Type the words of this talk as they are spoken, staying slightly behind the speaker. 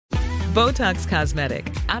Botox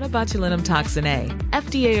Cosmetic, out of botulinum toxin A,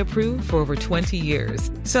 FDA approved for over 20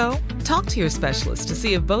 years. So, talk to your specialist to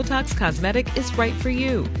see if Botox Cosmetic is right for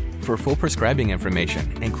you. For full prescribing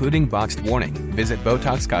information, including boxed warning, visit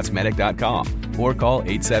BotoxCosmetic.com or call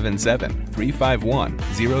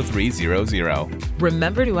 877-351-0300.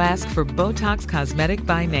 Remember to ask for Botox Cosmetic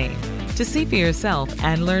by name. To see for yourself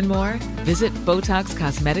and learn more, visit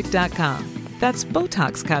BotoxCosmetic.com. That's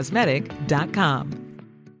BotoxCosmetic.com.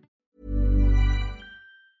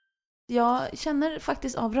 Jag känner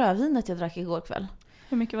faktiskt av rödvinet jag drack igår kväll.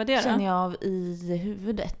 Hur mycket var det då? Känner jag av i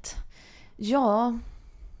huvudet. Ja,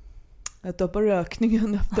 jag tappar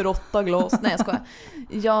rökningen efter 8 glas. Nej, jag skojar.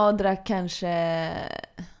 Jag drack kanske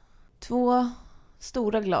 2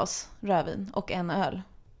 stora glas rödvin och en öl.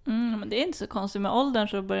 Men det är inte så konstigt. Med åldern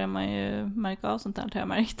så börjar man ju märka av sånt här, har jag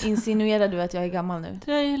märkt. Insinuerar du att jag är gammal nu?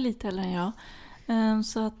 Jag är ju lite äldre än jag.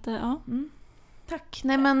 Så att, ja. Tack.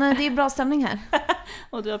 Nej, men det är bra stämning här.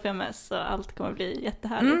 Och du har PMS, så allt kommer bli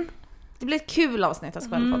jättehärligt. Det blir ett kul avsnitt av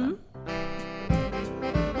Skvallerpodden.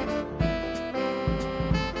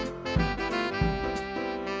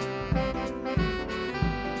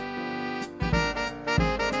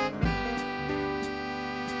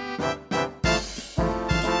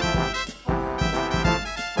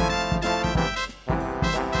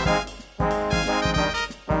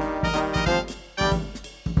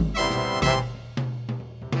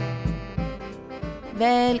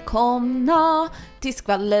 Välkomna till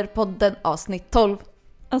Skvallerpodden avsnitt 12.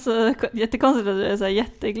 Alltså jättekonstigt att du är så här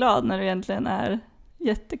jätteglad när du egentligen är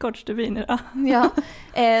jättekort stubin idag. Ja,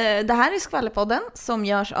 det här är Skvallerpodden som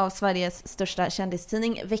görs av Sveriges största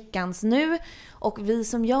kändistidning Veckans Nu. Och vi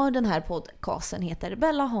som gör den här podcasten heter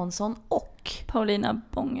Bella Hansson och Paulina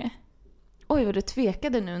Bånge. Oj, vad du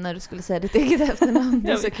tvekade nu när du skulle säga ditt eget efternamn.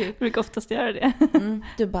 Det är så kul. Jag brukar oftast göra det.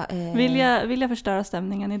 Du bara, Vill jag förstöra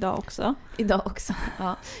stämningen idag också? Idag också,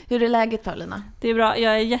 ja. Hur är läget, Paulina? Det är bra.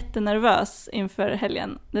 Jag är jättenervös inför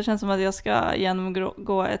helgen. Det känns som att jag ska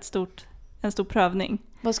genomgå en stor prövning.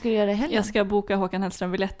 Vad ska du göra i helgen? Jag ska boka Håkan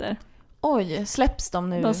Hellström-biljetter. Oj, släpps de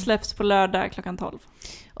nu? De släpps på lördag klockan 12.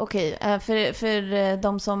 Okej, för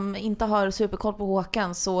de som inte har superkoll på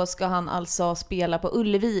Håkan så ska han alltså spela på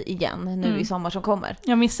Ullevi igen nu i sommar som kommer.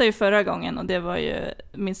 Jag missade ju förra gången och det var ju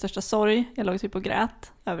min största sorg. Jag låg typ och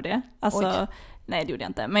grät över det. Alltså, nej det gjorde jag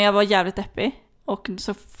inte. Men jag var jävligt deppig och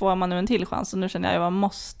så får man nu en till chans och nu känner jag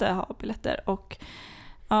måste ha biljetter. Och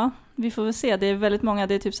ja, vi får väl se. Det är väldigt många,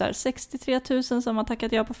 det är typ så här 63 000 som har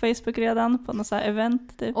tackat ja på Facebook redan på något så här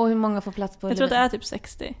event. Typ. Och hur många får plats på Ullevi? Jag tror att det är typ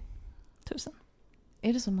 60 000.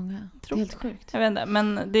 Är det så många? Det är helt sjukt. Jag vet inte,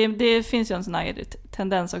 men det finns ju en sån här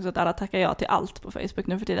tendens också att alla tackar ja till allt på Facebook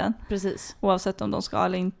nu för tiden. Precis. Oavsett om de ska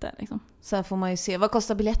eller inte. Liksom. Så här får man ju se. Vad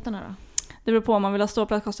kostar biljetterna då? Det beror på, om man vill ha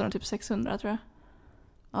ståplats kostar de typ 600 tror jag.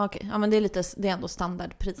 Okej, ja men det är ändå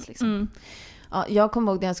standardpris liksom. Ja, jag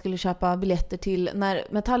kommer ihåg när jag skulle köpa biljetter till när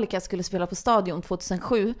Metallica skulle spela på Stadion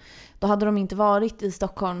 2007. Då hade de inte varit i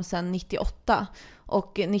Stockholm sedan 98.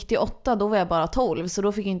 Och 98 då var jag bara 12 så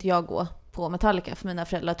då fick inte jag gå på Metallica för mina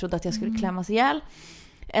föräldrar trodde att jag skulle klämmas ihjäl.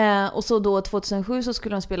 Och så då 2007 så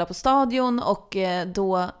skulle de spela på Stadion och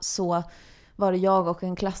då så var det jag och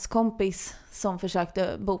en klasskompis som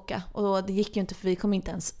försökte boka. Och då, det gick ju inte för vi kom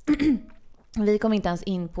inte ens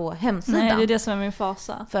in på hemsidan. Nej, det är det som är min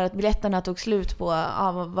fasa. För att biljetterna tog slut på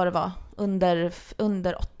vad det var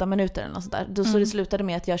under 8 minuter eller något sånt där. Då så det slutade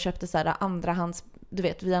med att jag köpte så här andrahands, du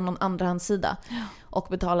vet, via någon andrahandssida och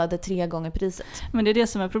betalade 3 gånger priset. Men det är det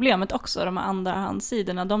som är problemet också. De här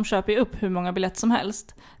andrahandssidorna, de köper ju upp hur många biljetter som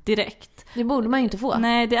helst direkt. Det borde man ju inte få.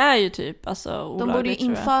 Nej, det är ju typ alltså olagligt. De borde ju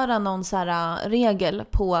införa någon så här regel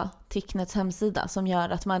på Ticknets hemsida som gör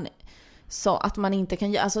att man så att man inte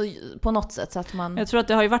kan, alltså på något sätt så att man... Jag tror att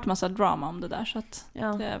det har ju varit massa drama om det där så att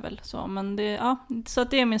det är väl så. Men det, så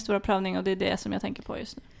att det är min stora prövning och det är det som jag tänker på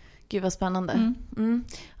just nu. Gud vad spännande.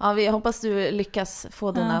 Ja, vi hoppas du lyckas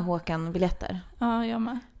få dina Håkan-biljetter. Ja, jag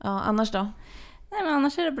med. Ja, annars då? Nej, men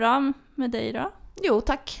annars är det bra med dig då? Jo,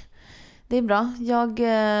 tack. Det är bra.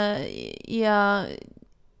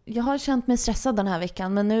 Jag har känt mig stressad den här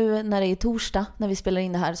veckan, men nu när det är torsdag, när vi spelar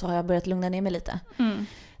in det här, så har jag börjat lugna ner mig lite.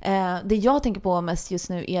 Det jag tänker på mest just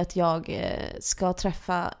nu är att jag ska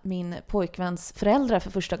träffa min pojkväns föräldrar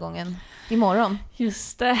för första gången imorgon.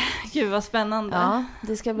 Just det, gud vad spännande. Ja,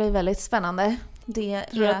 det ska bli väldigt spännande.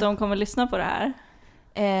 Tror du att de kommer lyssna på det här?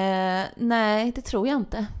 Nej, det tror jag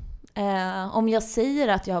inte. Om jag säger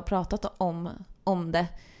att jag har pratat om det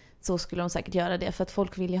så skulle de säkert göra det. För att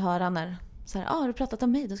folk vill ju höra när så här, har du pratat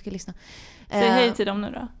om mig? Då ska jag lyssna. Säg hej till dem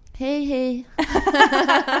nu då. Hej.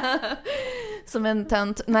 Som en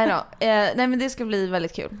tönt. Nej då. Nej, men det ska bli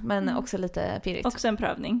väldigt kul. Men också lite pirrigt. Också en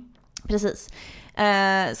prövning. Precis.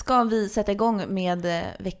 Ska vi sätta igång med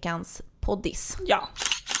veckans poddis? Ja.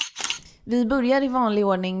 Vi börjar i vanlig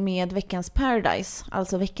ordning med veckans Paradise.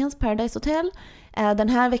 Alltså veckans Paradise Hotel. Den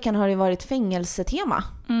här veckan har det varit fängelsetema.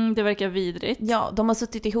 Det verkar vidrigt. Ja, de har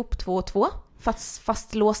suttit ihop 2 och 2.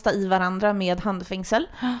 Fastlåsta i varandra med handfängsel.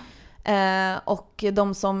 Och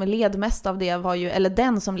de som led mest av det var ju, eller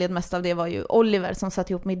den som led mest av det var ju Oliver som satt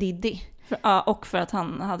ihop med Diddy. Ja, och för att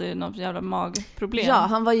han hade ju något jävla magproblem. Ja,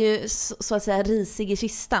 han var ju så att säga risig i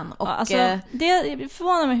kistan. Och, alltså, det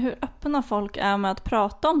förvånar mig hur öppna folk är med att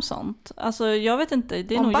prata om sånt. Alltså jag vet inte,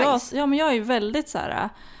 det är nog bajs. jag. Ja, men jag är ju väldigt så här.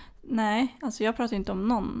 Nej, alltså jag pratar inte om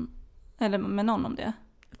någon, eller med någon om det.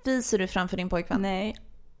 Fiser du framför din pojkvän? Nej.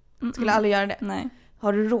 Skulle aldrig göra det? Nej.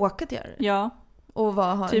 Har du råkat göra det? Ja. Och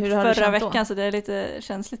typ hur har du förra känt veckan då? Så det är lite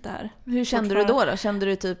känsligt det här. Hur kände du då? Kände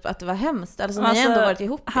du typ att det var hemskt? Alltså, ni har ändå varit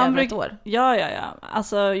ihop i över ett år. Ja.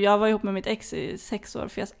 Alltså jag var ihop med mitt ex i 6 år,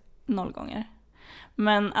 för 0 gånger.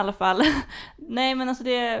 Men i alla fall. Nej, men alltså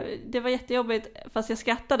det var jättejobbigt, fast jag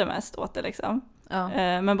skrattade mest åt det liksom. Ja.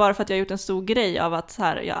 Men bara för att jag gjort en stor grej av att så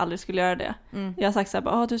här, jag aldrig skulle göra det. Jag har sagt så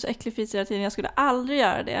här, du är så äcklig fis hela tiden, jag skulle aldrig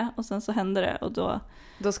göra det. Och sen så hände det och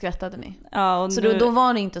då skrattade ni. Ja, och så nu, då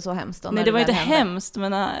var det inte så hemskt då? Nej, det var inte hemskt,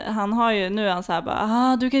 men han har ju, nu är han så här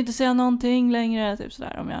bara, du kan inte säga någonting längre, typ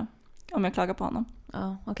sådär, om jag klagar på honom.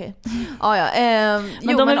 Ja, okej.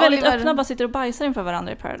 Men de är väldigt öppna, bara sitter och bajsar inför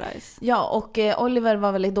varandra i Paradise. Ja, och Oliver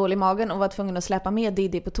var väldigt dålig i magen och var tvungen att släppa med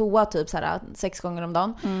Diddy på toa typ så här 6 gånger om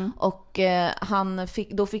dagen. Och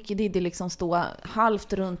då fick Diddy liksom stå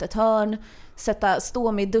halvt runt ett hörn,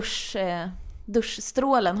 stå med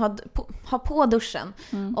duschstrålen, ha på duschen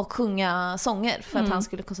och sjunga sånger för att han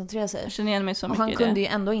skulle koncentrera sig. Jag känner igen mig så mycket. Och han kunde ju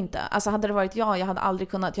ändå inte. Alltså hade det varit jag hade aldrig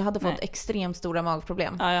kunnat. Jag hade fått extremt stora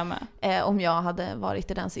magproblem. Ja, jag med. Om jag hade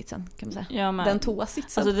varit i den sitsen, kan man säga. Jag med. Den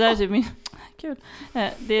toasitsen. Alltså det där är typ min kul.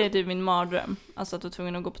 Det är typ min mardröm. Alltså att du är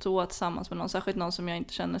tvungen att gå på toa tillsammans med någon, särskilt någon som jag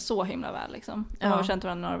inte känner så himla väl liksom. De har känt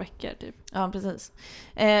varandra några veckor typ. Ja, precis.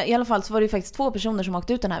 I alla fall så var det ju faktiskt 2 personer som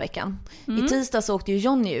åkte ut den här veckan. I tisdag så åkte ju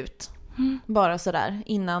Johnny ut. Bara sådär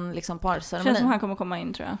innan liksom parceremonin. Känns som han kommer komma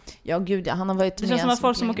in, tror jag. Ja, gud ja, han har varit med. Det känns som att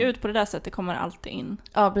folk som åker ut på det där sättet kommer alltid in.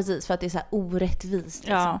 Ja, precis, för att det är så här orättvist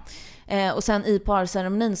liksom. Ja. Och sen i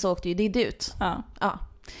parceremonin så åkte ju Diddy ut. Ja.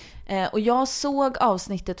 Och jag såg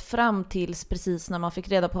avsnittet fram tills precis när man fick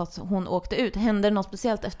reda på att hon åkte ut. Hände det något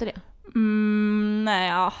speciellt efter det?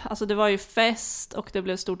 Nej, alltså det var ju fest och det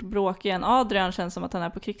blev stort bråk igen. Adrian känns som att han är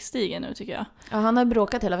på krigsstigen nu, tycker jag. Ja, han har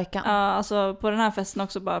bråkat hela veckan. Ja, alltså på den här festen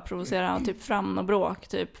också bara provocerade han typ fram och bråk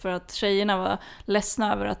typ, för att tjejerna var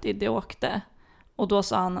ledsna över att Diddy åkte. Och då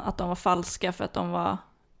sa han att de var falska för att de var...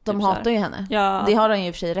 De typ hatar ju henne. Ja. Det har han ju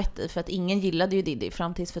i och för sig rätt i, för att ingen gillade ju Diddy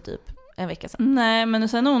fram tills för typ en vecka sedan. Nej, men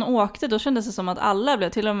sen när hon åkte, då kändes det som att alla blev,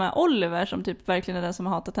 till och med Oliver som typ verkligen är den som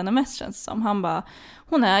har hatat henne mest, känns som. Han bara,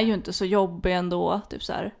 hon är ju inte så jobbig ändå, typ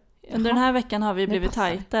så här. Under den här veckan har vi blivit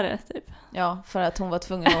tajtare typ. Ja, för att hon var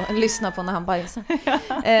tvungen att lyssna på när han bajsade.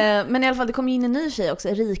 Men i alla fall, det kom ju in en ny tjej också,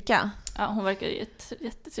 Erika. Ja, hon verkar ju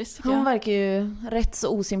jättetrist. Hon verkar ju rätt så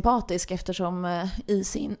osympatisk, eftersom i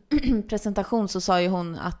sin presentation så sa ju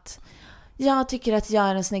hon att jag tycker att jag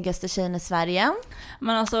är den snyggaste tjejen i Sverige.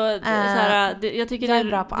 Men alltså, jag tycker det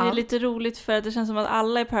är lite roligt, för att det känns som att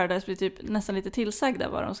alla i Paradise blir typ nästan lite tillsagda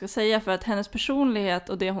vad de ska säga, för att hennes personlighet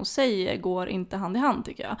och det hon säger går inte hand i hand,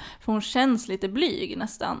 tycker jag. För hon känns lite blyg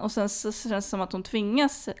nästan, och sen så känns det som att hon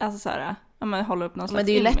tvingas hålla upp någon slags. Men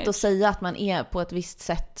det är ju image. lätt att säga att man är på ett visst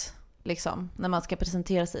sätt liksom, när man ska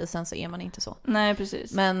presentera sig, och sen så är man inte så. Nej,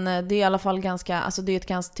 precis. Men det är i alla fall det är ett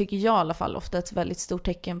ganska, tycker jag i alla fall, ofta ett väldigt stort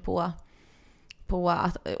tecken på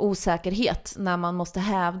osäkerhet när man måste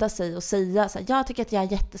hävda sig och säga så här, jag tycker att jag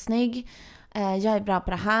är jättesnygg, jag är bra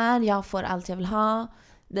på det här, jag får allt jag vill ha.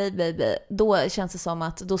 Då känns det som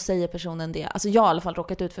att då säger personen det. Alltså jag har i alla fall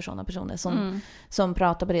råkat ut för sådana personer som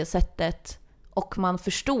pratar på det sättet, och man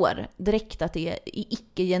förstår direkt att det är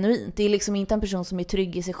icke-genuint. Det är liksom inte en person som är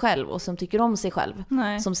trygg i sig själv och som tycker om sig själv.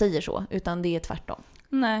 Nej. Som säger så, utan det är tvärtom.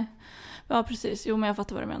 Nej, ja precis. Jo, men jag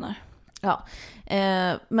fattar vad du menar. Ja,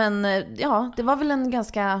 men ja, det var väl en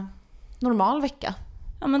ganska normal vecka.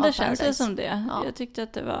 Ja, men det känns ju som det. Ja. Jag tyckte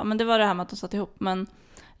att det var det här med att de satt ihop. Men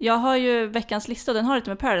jag har ju veckans lista, och den har lite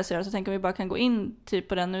med Paradise att göra, så jag tänker vi bara kan gå in typ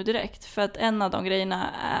på den nu direkt. För att en av de grejerna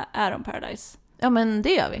är om Paradise. Ja, men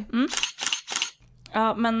det gör vi.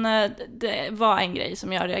 Ja, men det var en grej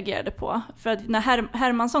som jag reagerade på. För att när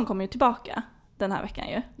Hermansson kom ju tillbaka den här veckan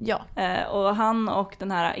ju. Ja. Och han och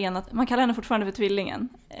den här ena, man kallar henne fortfarande för tvillingen.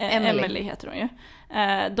 Emily heter hon ju.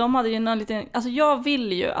 De hade ju någon liten, alltså jag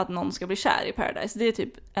vill ju att någon ska bli kär i Paradise. Det är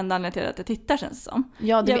typ enda anledningen till att jag tittar, känns det som.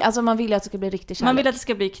 Ja, alltså man vill ju att det ska bli riktigt kärlek. Man vill att det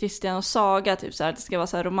ska bli Christian och Saga typ så här, att det ska vara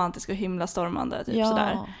så här romantiskt och himlastormande typ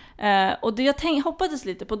sådär. Och det hoppades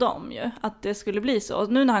lite på dem ju, att det skulle bli så.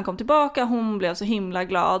 Och nu när han kom tillbaka, hon blev så himla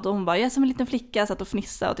glad och hon bara, jag är som en liten flicka, satt och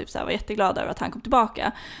fnissade och typ så här, var jätteglad över att han kom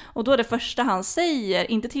tillbaka. Och då är det första han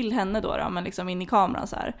säger, inte till henne då men liksom in i kameran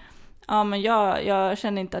så här: ja, men jag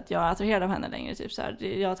känner inte att jag är attraherad av henne längre typ så här.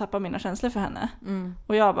 Jag tappar mina känslor för henne.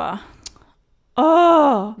 Och jag bara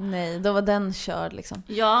nej, då var den körd liksom.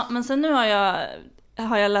 Ja, men sen nu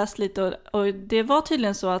har jag läst lite och det var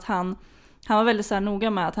tydligen så att han var väldigt så här noga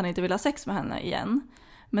med att han inte ville ha sex med henne igen.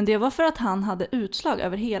 Men det var för att han hade utslag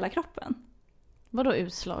över hela kroppen. Vadå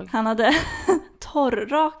utslag? Han hade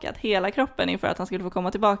torrrakat hela kroppen inför att han skulle få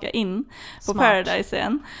komma tillbaka in på Paradise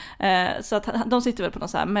igen. Så att de sitter väl på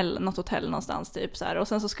något hotell någonstans typ så här. Och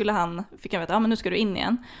sen så fick han veta, men nu ska du in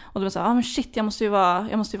igen. Och de sa, men shit, jag måste ju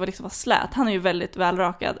vara liksom slät. Han är ju väldigt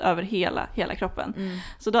välrakad över hela kroppen.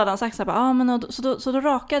 Så då hade han sagt så här, så då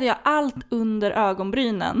rakade jag allt under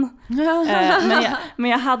ögonbrynen.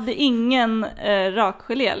 Men jag hade ingen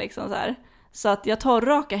rakgelé liksom så här. Så att jag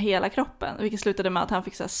torrrakade hela kroppen, vilket slutade med att han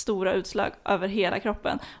fick så här stora utslag över hela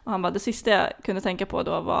kroppen. Och han bara, det sista jag kunde tänka på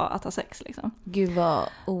då var att ha sex liksom. Gud vad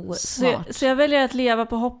osmart. Så jag väljer att leva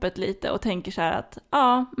på hoppet lite och tänker så här att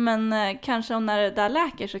men kanske om när det där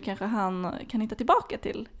läker så kanske han kan hitta tillbaka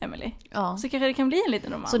till Emily. Ja. Så kanske det kan bli en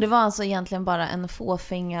liten romans. Så det var alltså egentligen bara en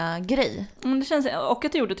fåfänga grej? Det känns, och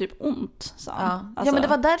att det gjorde typ ont, sa han. Alltså, ja, men det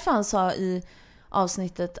var därför han sa i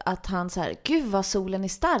avsnittet att han så här, gud vad solen är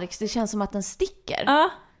stark, det känns som att den sticker. Ja,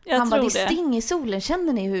 han bara, det sting i solen,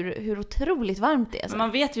 känner ni hur otroligt varmt det är? Men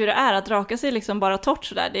man vet ju hur det är att raka sig liksom bara torrt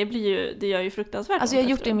sådär, det gör ju fruktansvärt. Alltså jag har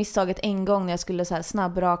gjort det misstaget en gång när jag skulle så här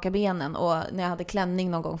snabbraka benen och när jag hade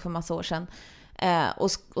klänning någon gång för massa år sedan.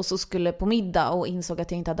 Och så skulle på middag och insåg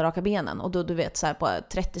att jag inte hade raka benen och då du vet så här på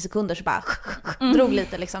 30 sekunder så bara drog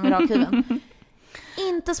lite liksom i rakhyveln.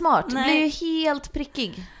 Inte smart, det blir ju helt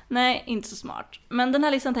prickig. Nej, inte så smart. Men den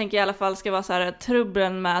här listan tänker jag i alla fall ska vara så här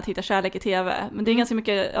trubbeln med att hitta kärlek i tv. Men det är ganska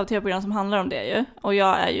mycket av tv-program som handlar om det ju. Och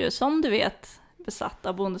jag är ju, som du vet, besatt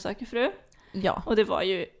av Bonde söker fru. Ja. Och det var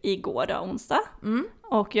ju igår då, onsdag.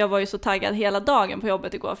 Och jag var ju så taggad hela dagen på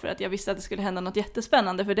jobbet igår för att jag visste att det skulle hända något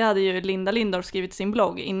jättespännande. För det hade ju Linda Lindorff skrivit i sin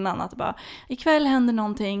blogg innan att bara, ikväll händer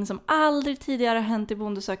någonting som aldrig tidigare hänt i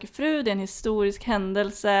Bonde söker fru. Det är en historisk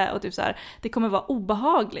händelse och typ så här, det kommer vara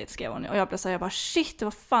obehagligt, skrev hon. Och jag blev så här, jag bara shit,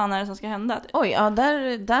 vad fan är det som ska hända? Typ. Oj, ja,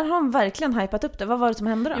 där har han verkligen hypat upp det. Vad var det som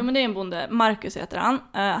hände då? Jo, men det är en bonde, Marcus heter han.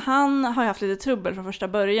 Han har ju haft lite trubbel från första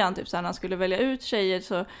början. Typ så här, när han skulle välja ut tjejer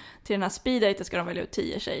så till den här speeddaten ska de välja ut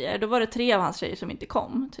 10 tjejer. Då var det 3 av hans tjejer som inte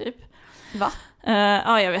kom, typ. Va?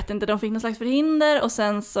 Ja, jag vet inte. De fick någon slags förhinder och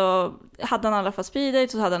sen så hade han i alla fall speeddate,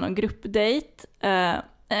 så hade han någon gruppdate.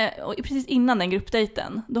 Och precis innan den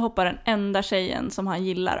gruppdaten, då hoppar den enda tjejen som han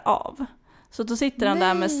gillar av. Så då sitter han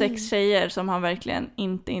där med 6 tjejer som han verkligen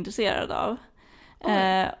inte är intresserad av.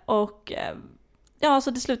 Ja,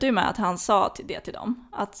 så det slutade ju med att han sa till dem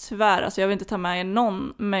att tyvärr, alltså jag vill inte ta med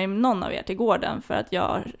någon av er till gården för att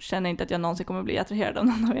jag känner inte att jag någonsin kommer bli attraherad av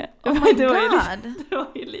någon av er. Det var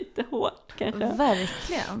ju lite hårt kanske.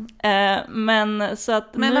 Verkligen. Men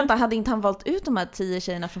vänta, hade inte han valt ut de här 10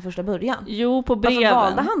 tjejerna från första början? Jo, på breven. Varför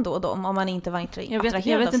valde han då dem om han inte var attraherad?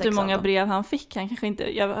 Jag vet inte hur många brev han fick. Han kanske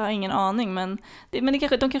inte, jag har ingen aning, men de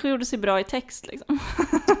kanske gjorde sig bra i text liksom.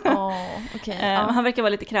 Han verkar vara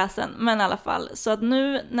lite kräsen, men i alla fall. Så att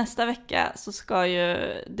nu nästa vecka så ska ju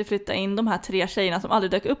det flytta in de här 3 tjejerna som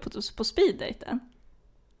aldrig dök upp på speeddaten.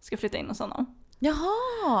 Ska flytta in hos honom.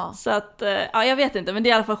 Jaha! Så att, jag vet inte, men det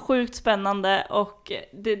är i alla fall sjukt spännande och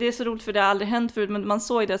det är så roligt för det har aldrig hänt förut, men man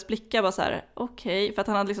såg i deras blickar bara så här, okej, för att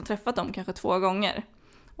han hade liksom träffat dem kanske 2 gånger.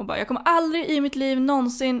 Och bara, jag kommer aldrig i mitt liv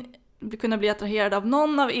någonsin kunna bli attraherad av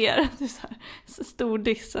någon av er. Det är så stor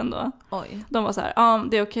diss ändå. Oj. De var så här,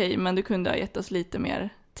 det är okej, men du kunde ha gett oss lite mer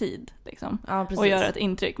tid liksom, och göra ett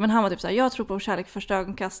intryck. Men han var typ så här, jag tror på kärlek första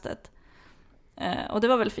ögonkastet. Och det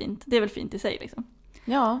var väl fint. Det är väl fint i sig liksom.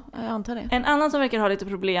 Ja, jag antar det. En annan som verkar ha lite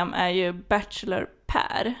problem är ju Bachelor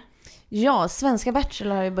Per. Ja, svenska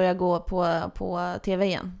Bachelor har ju börjat gå på tv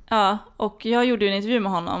igen. Ja, och jag gjorde ju en intervju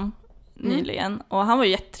med honom nyligen. Och han var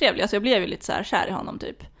ju jättetrevlig. Alltså jag blev ju lite så här kär i honom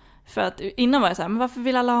typ. För att innan var jag så här, men varför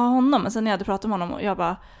vill alla ha honom? Men sen när jag hade pratat med honom och jag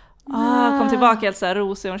bara kom tillbaka helt så här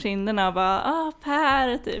rosig om kinderna och bara,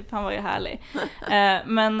 Per, typ. Han var ju härlig.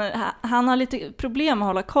 Men han har lite problem med att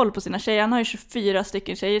hålla koll på sina tjejer. Han har ju 24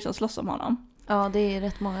 stycken tjejer som slåss om honom. Ja, det är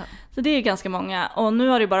rätt många. Så det är ganska många. Och nu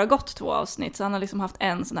har det bara gått 2 avsnitt. Så han har liksom haft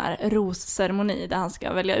en sån här rosceremoni där han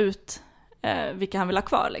ska välja ut vilka han vill ha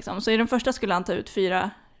kvar liksom. Så i den första skulle han ta ut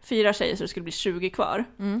fyra tjejer så det skulle bli 20 kvar.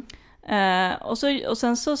 Och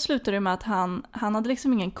sen så slutade det med att han hade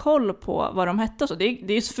liksom ingen koll på vad de hette. Så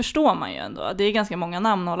det förstår man ju ändå. Det är ganska många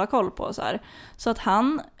namn att hålla koll på. Så att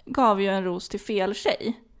han gav ju en ros till fel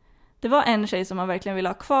tjej. Det var en tjej som han verkligen ville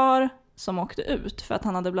ha kvar som åkte ut för att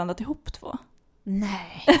han hade blandat ihop 2.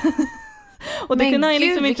 Nej. Och det men kunde han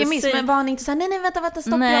gud, liksom inte säga. Men var han inte så här, nej vänta,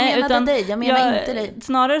 stopp, nej, jag menade dig, jag menar inte dig.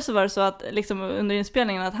 Snarare så var det så att liksom under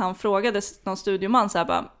inspelningen att han frågade någon studioman så här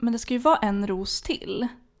bara, men det ska ju vara en ros till.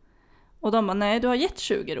 Och de bara, nej du har gett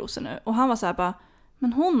 20 rosor nu. Och han var så här bara,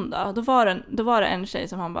 men hon då? Då var det en tjej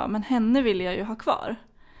som han bara, men henne vill jag ju ha kvar.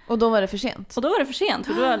 Och då var det för sent. Och då var det för sent,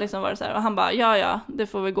 för då har liksom varit så här, och han bara, ja, det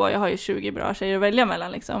får vi gå, jag har ju 20 bra tjejer att välja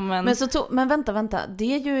mellan liksom. Men vänta,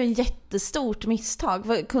 det är ju ett jättestort misstag.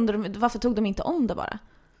 Varför tog de inte om det bara?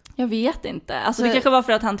 Jag vet inte. Alltså det kanske var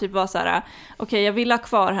för att han typ var så här, okej, jag vill ha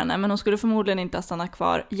kvar henne, men hon skulle förmodligen inte stanna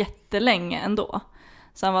kvar jättelänge ändå.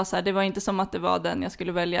 Så han var så här, det var inte som att det var den jag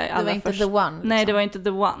skulle välja i alla. Det var inte the one. Liksom. Nej, det var inte the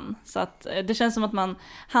one. Så att det känns som att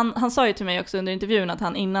han sa ju till mig också under intervjun att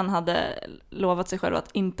han innan hade lovat sig själv att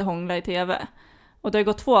inte hångla i tv. Och det har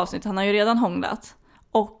gått 2 avsnitt, han har ju redan hånglat.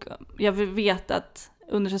 Och jag vet att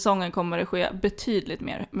under säsongen kommer det ske betydligt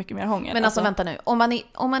mycket mer hångel. Men alltså vänta nu, om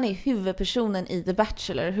man är huvudpersonen i The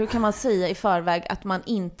Bachelor, hur kan man säga i förväg att man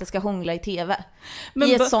inte ska hångla i tv?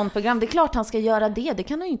 I ett sånt program, det är klart han ska göra det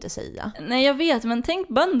kan han ju inte säga. Nej jag vet, men tänk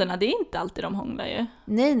bönderna, det är inte alltid de hånglar ju.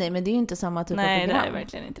 Nej, men det är ju inte samma typ av program. Nej, det är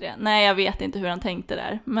verkligen inte det. Nej, jag vet inte hur han tänkte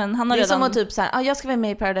där. Men han har det är redan... som att typ så här, jag ska vara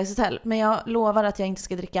med i Paradise Hotel, men jag lovar att jag inte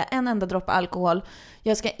ska dricka en enda droppe alkohol.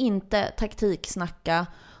 Jag ska inte taktiksnacka.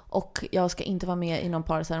 Och jag ska inte vara med i någon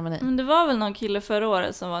parceremoni. Men det var väl någon kille förra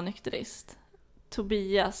året som var nykterist.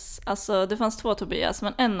 Tobias. Alltså det fanns 2 Tobias.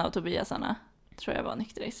 Men en av Tobiasarna tror jag var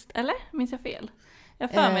nykterist. Eller? Minns jag fel?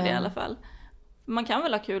 Jag för mig det i alla fall. Man kan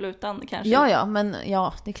väl ha kul utan kanske. Ja, men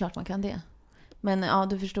ja, det är klart man kan det. Men ja,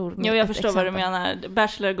 du förstår. Jo, jag förstår vad du menar.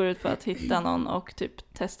 Bachelor går ut på att hitta någon och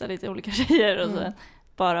typ testa lite olika tjejer. Och så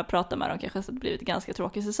bara prata med dem. Kanske så det blivit en ganska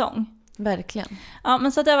tråkig säsong. Verkligen. Ja,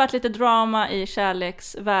 men så att det har varit lite drama i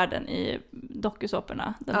kärleksvärlden i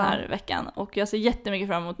dokusåporna den här veckan. Och jag ser jättemycket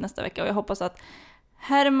fram emot nästa vecka. Och jag hoppas att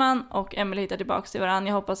Herman och Emily hittar tillbaka till varandra.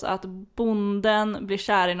 Jag hoppas att bonden blir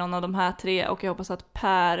kär i någon av de här 3. Och jag hoppas att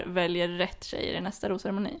Per väljer rätt tjejer i nästa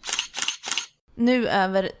rosceremoni. Nu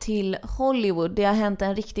över till Hollywood. Det har hänt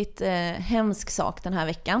en riktigt hemsk sak den här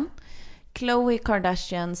veckan. Khloe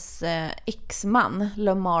Kardashians ex-man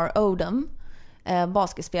Lamar Odom,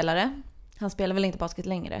 basketspelare. Han spelar väl inte basket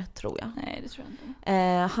längre, tror jag. Nej, det tror jag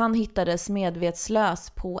inte. Han hittades medvetslös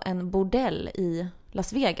på en bordell i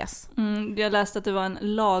Las Vegas. Jag läste att det var en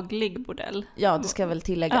laglig bordell. Ja, det ska väl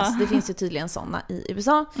tilläggas. Det finns ju tydligen sådana i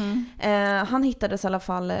USA. Han hittades i alla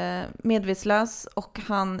fall medvetslös och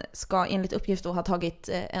han ska enligt uppgift då ha tagit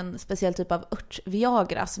en speciell typ av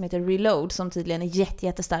Viagra som heter Reload, som tydligen är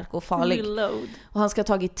jättestark och farlig. Reload. Och han ska ha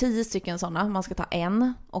tagit 10 stycken sådana. Man ska ta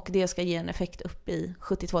en och det ska ge en effekt upp i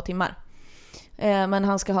 72 timmar. Men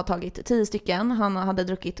han ska ha tagit 10 stycken. Han hade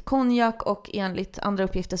druckit konjak och enligt andra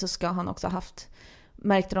uppgifter så ska han också haft,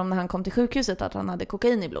 märkte de när han kom till sjukhuset att han hade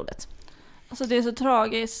kokain i blodet. Alltså det är så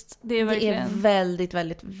tragiskt. Det är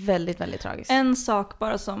väldigt tragiskt. En sak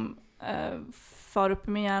bara som far upp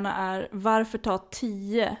i min hjärna är, varför ta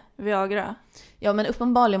 10 Viagra? Ja, men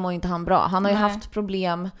uppenbarligen mår inte han bra. Han har ju haft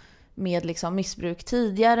problem med liksom missbruk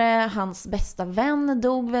tidigare. Hans bästa vän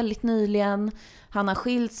dog väldigt nyligen. Han har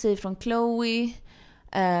skilt sig från Khloe.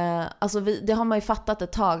 Alltså det har man ju fattat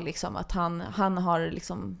ett tag liksom, att han har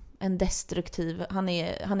liksom en destruktiv, han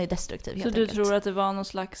är destruktiv helt enkelt. Så du tror att det var någon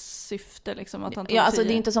slags syfte liksom, att han tog 10? Ja, alltså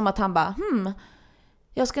det är inte som att han bara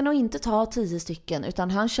jag ska nog inte ta 10 stycken,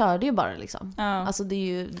 utan han körde ju bara liksom. Ja. Alltså det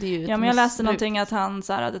är ju ja, men jag läste någonting att han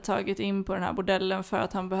så här hade tagit in på den här bordellen för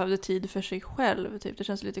att han behövde tid för sig själv typ. Det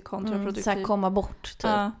känns lite kontraproduktivt. Så här komma bort typ.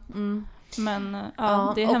 Ja. Men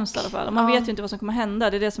det är hemskt i alla fall. Man vet ju inte vad som kommer hända.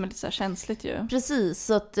 Det är det som är lite så här känsligt ju. Precis,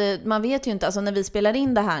 så att man vet ju inte. Alltså när vi spelar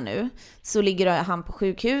in det här nu så ligger han på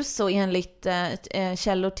sjukhus. Och enligt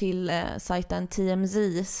källor till sajten TMZ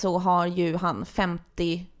så har ju han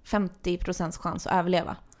 50% chans att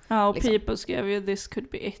överleva. Ja, och liksom. People skrev ju this could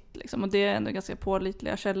be it liksom. Och det är ändå ganska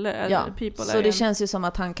pålitliga källor. Ja, så det känns ju som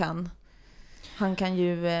att han kan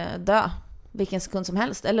ju dö vilken sekund som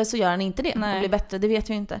helst. Eller så gör han inte det. Och blir bättre, det vet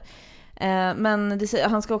vi inte. Men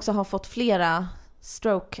han ska också ha fått flera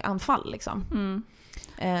stroke-anfall liksom.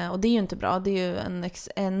 Och det är ju inte bra. Det är ju en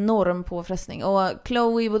enorm påfrestning. Och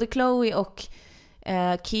både Khloe och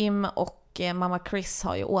Kim och mamma Chris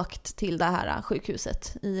har ju åkt till det här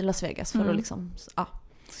sjukhuset i Las Vegas för att liksom,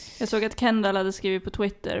 Jag såg att Kendall hade skrivit på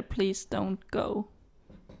Twitter, please don't go.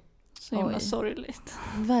 Så himla sorgligt.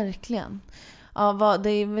 Verkligen. Ja,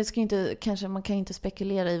 man kan inte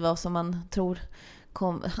spekulera i vad som man tror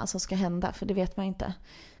ska hända, för det vet man inte.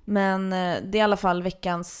 Men det är i alla fall det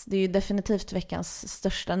är ju definitivt veckans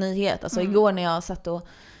största nyhet. Alltså igår när jag satt och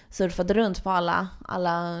surfade runt på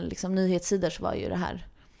alla liksom nyhetssidor, så var ju det här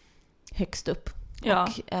högst upp. Ja.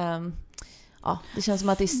 Och det känns som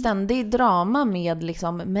att det är ständig drama med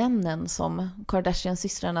liksom männen som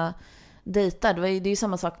Kardashian-systrarna dejtar. Det är ju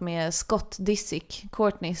samma sak med Scott Disick,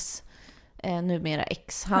 Kourtneys numera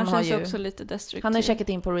ex. Han har ju också lite destruktiv. Han har ju checkat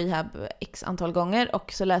in på rehab x antal gånger,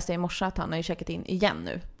 och så läste jag i morse att han har ju checkat in igen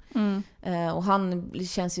nu. Och han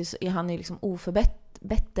är liksom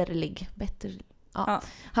oförbätterlig.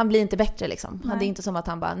 Han blir inte bättre liksom. Det är inte som att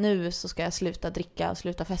han bara, nu så ska jag sluta dricka och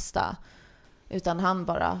sluta festa. Utan han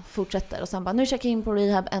bara fortsätter. Och sen bara, nu checkar jag in på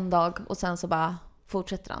rehab en dag. Och sen så bara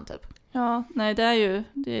fortsätter han typ. Ja, nej det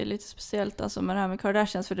är lite speciellt alltså med det här med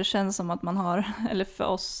Kardashians. För det känns som att man har, eller för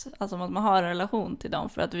oss, alltså som att man har en relation till dem.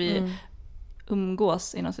 För att vi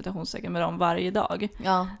umgås inom citationstecken med dem varje dag.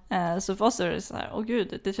 Ja. Så för oss är det så här, åh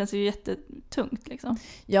gud, det känns ju jättetungt liksom.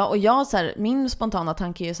 Ja, och jag så här, min spontana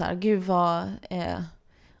tanke är ju så här, gud vad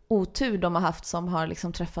otur de har haft som har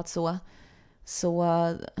liksom träffat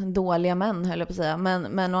så dåliga män, höll jag på att säga.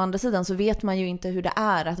 Men å andra sidan så vet man ju inte hur det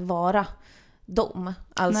är att vara dem.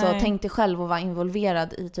 Alltså tänk dig själv att vara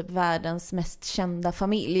involverad i typ världens mest kända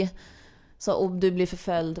familj. Så och du blir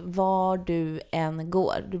förföljd var du än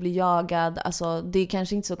går. Du blir jagad. Alltså det är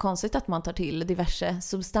kanske inte så konstigt att man tar till diverse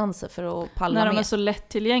substanser för att palla med. När de är så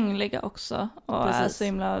lättillgängliga också. Och är så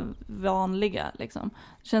himla vanliga liksom.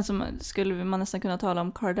 Det känns som skulle man nästan kunna tala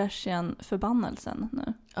om Kardashian-förbannelsen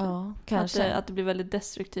nu. Ja, kanske. Att det blir väldigt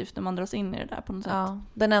destruktivt när man dras in i det där på något sätt.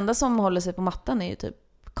 Den enda som håller sig på mattan är ju typ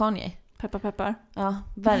Kanye. Peppar. Ja,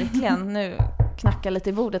 verkligen. Nu knackar lite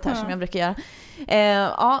i bordet här som jag brukar göra.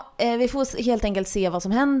 Vi får helt enkelt se vad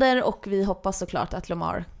som händer, och vi hoppas såklart att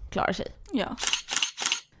Lamar klarar sig. Ja.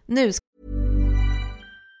 Nu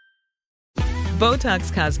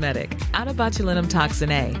Botox Cosmetic, out of botulinum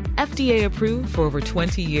toxin A, FDA approved for over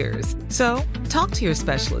 20 years. So, talk to your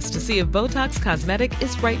specialist to see if Botox Cosmetic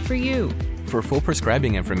is right for you. For full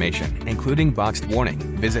prescribing information, including boxed warning,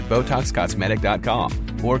 visit BotoxCosmetic.com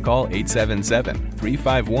or call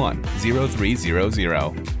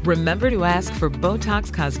 877-351-0300. Remember to ask for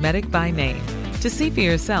Botox Cosmetic by name. To see for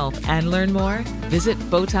yourself and learn more, visit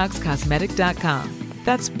BotoxCosmetic.com.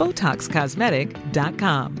 That's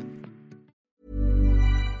BotoxCosmetic.com.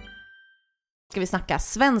 Ska vi snacka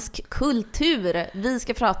svensk kultur. Vi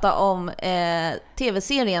ska prata om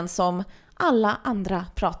tv-serien som alla andra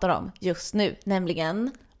pratar om just nu,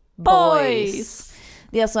 nämligen Boys.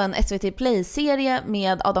 Det är alltså en SVT Play-serie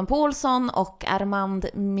med Adam Pålsson och Armand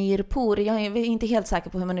Mirpour. Jag är inte helt säker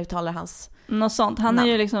på hur man uttalar hans något sånt. Han är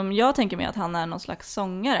ju liksom, jag tänker mig att han är någon slags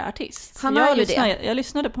sångare, artist. Jag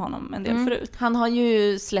lyssnade på honom en del förut. Han har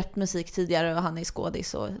ju släppt musik tidigare och han är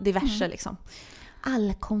skådis och diverse liksom.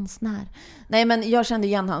 All konstnär. Nej, men jag kände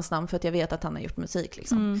igen hans namn för att jag vet att han har gjort musik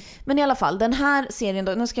liksom. Men i alla fall, den här serien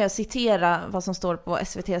då, nu ska jag citera vad som står på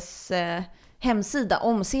SVT:s hemsida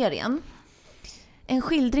om serien. En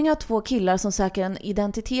skildring av två killar som söker en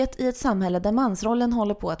identitet i ett samhälle där mansrollen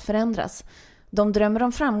håller på att förändras. De drömmer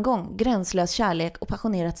om framgång, gränslös kärlek och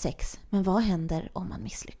passionerat sex. Men vad händer om man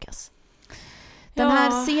misslyckas? Den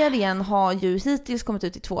här serien har ju hittills kommit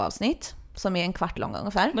ut i 2 avsnitt. Som är 1/4 lång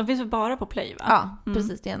ungefär. De finns väl bara på Play, va? Ja,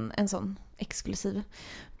 precis. Det är en sån exklusiv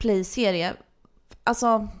Play-serie.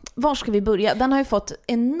 Alltså, var ska vi börja? Den har ju fått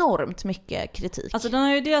enormt mycket kritik. Alltså den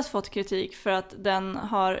har ju dels fått kritik för att den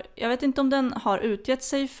har, jag vet inte om den har utgett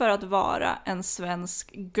sig för att vara en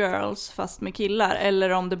svensk girls fast med killar, eller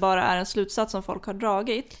om det bara är en slutsats som folk har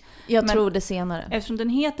dragit. Jag tror det senare. Eftersom den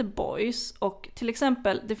heter Boys och till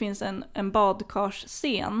exempel det finns en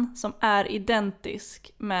badkarsscen som är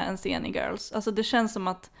identisk med en scen i Girls. Alltså det känns som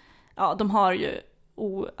att de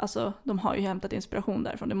har ju hämtat inspiration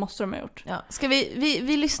därifrån. Det måste de ha gjort. Ja. Ska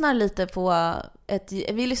vi lyssnar lite på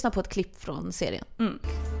vi lyssnar på ett klipp från serien. Men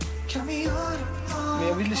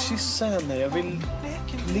jag ville kyssa henne. Jag vill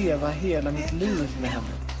leva hela mitt liv med henne.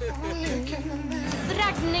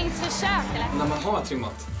 Raggningsförsök eller? När man har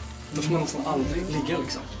trimmat, då får man nästan aldrig ligga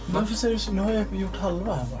liksom. Varför säger du så? Nu har jag gjort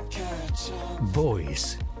halva här bara.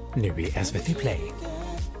 Boys, nu i SVT Play.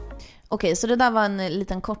 Okej, så det där var en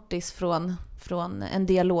liten kortis från en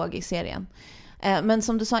dialog i serien. Men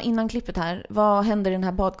som du sa innan klippet här, vad händer i den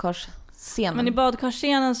här badkarsscenen? Men i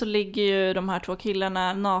badkarsscenen så ligger ju de här 2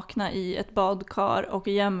 killarna nakna i ett badkar och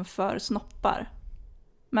jämför snoppar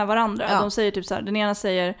med varandra. Ja. De säger typ så här, den ena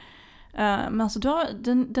säger Men alltså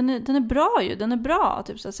den är bra ju. Den är bra.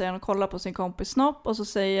 Typ så säger han och kollar på sin kompis snopp. Och så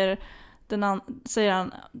säger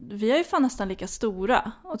han, vi är ju fan nästan lika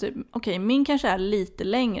stora. Och typ, okej, min kanske är lite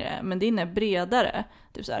längre, men din är bredare.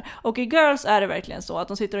 Typ så här. Och i Girls är det verkligen så att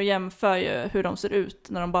de sitter och jämför ju hur de ser ut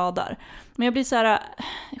när de badar. Men jag blir så här,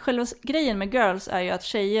 själva grejen med Girls är ju att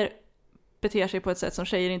tjejer beter sig på ett sätt som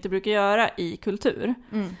tjejer inte brukar göra i kultur.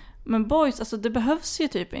 Men boys, alltså det behövs ju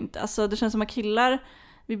typ inte. Alltså det känns som att killar,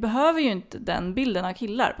 vi behöver ju inte den bilden av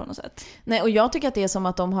killar på något sätt. Nej, och jag tycker att det är som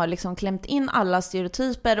att de har liksom klämt in alla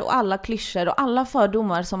stereotyper och alla klyschor och alla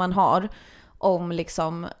fördomar som man har om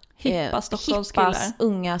liksom hippa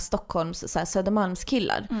unga Stockholms så här,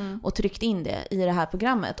 Södermalmskillar och tryckt in det i det här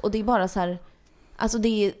programmet. Och det är bara så här, alltså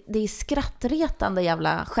det är skrattretande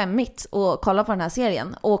jävla skämmigt att kolla på den här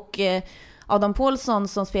serien. Och Adam Pålsson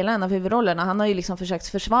som spelar en av huvudrollerna, han har ju liksom försökt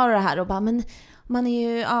försvara det här och bara, men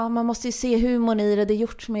man måste ju se humorn i det är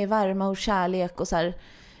gjort med värme och kärlek och så här.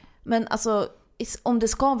 Men alltså om det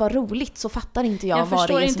ska vara roligt så fattar inte jag vad det är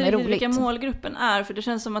som är roligt. Jag förstår inte vilka målgruppen är, för det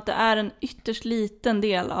känns som att det är en ytterst liten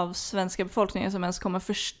del av svenska befolkningen som ens kommer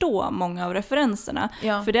förstå många av referenserna.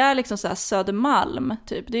 Ja. För det är liksom så här Södermalm,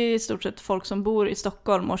 typ. Det är i stort sett folk som bor i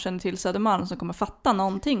Stockholm och känner till Södermalm som kommer fatta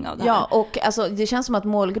någonting av det här. Ja, och alltså, det känns som att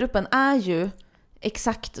målgruppen är ju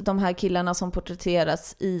exakt de här killarna som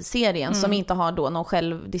porträtteras i serien som inte har då någon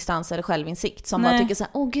självdistans eller självinsikt, som bara tycker så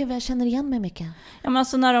här, gud, jag känner igen mig mycket. Ja, men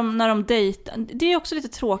alltså när de dejtar, det är också lite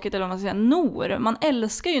tråkigt, eller vad man ska säga, Nor, man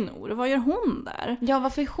älskar ju Nor, vad gör hon där? Ja,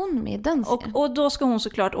 varför är hon med i den serien? Och då ska hon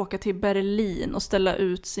såklart åka till Berlin och ställa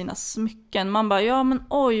ut sina smycken. Man bara, ja men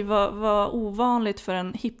oj, vad ovanligt för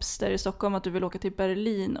en hipster i Stockholm att du vill åka till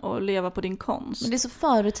Berlin och leva på din konst. Men det är så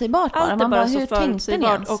förutsägbart bara. Allt är man bara hur så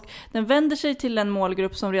förutsägbart, och den vänder sig till en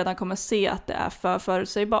målgrupp som redan kommer se att det är för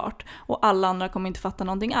förutsägbart, och alla andra kommer inte fatta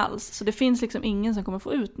någonting alls. Så det finns liksom ingen som kommer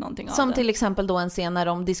få ut någonting av det. Som till exempel då en scen när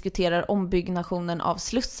de diskuterar ombyggnationen av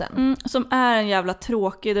Slussen. Som är en jävla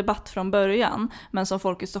tråkig debatt från början, men som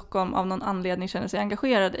folk i Stockholm av någon anledning känner sig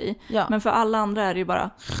engagerade i. Ja. Men för alla andra är det ju bara...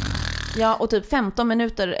 Ja, och typ 15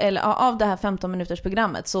 minuter, eller av det här 15 minuters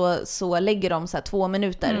programmet så lägger de så här 2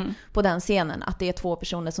 minuter på den scenen, att det är 2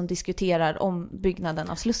 personer som diskuterar om byggnaden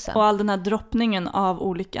av Slussen. Och all den här droppningen av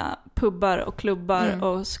olika pubbar och klubbar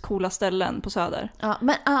och coola ställen på Söder. Ja,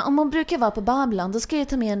 men om man brukar vara på Babylon, då ska jag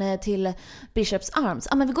ta med henne till Bishops Arms.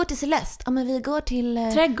 Ja, men vi går till Celeste. Ja, men vi går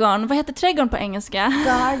till... Trädgården. Vad heter trädgården på engelska?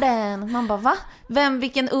 Garden. Man bara, va?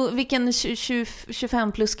 Vilken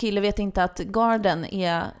 25 plus kille vet inte att garden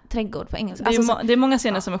är trädgård på engelska? Det är många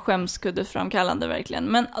scener som är skämskuddeframkallande verkligen.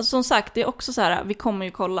 Men som sagt, det är också så här, vi kommer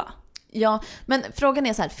ju kolla. Ja, men frågan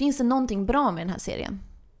är så här, finns det någonting bra med den här serien?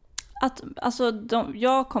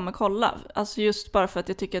 Jag kommer kolla, alltså just bara för att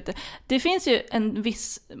jag tycker att det finns ju en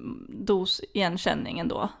viss dos igenkänning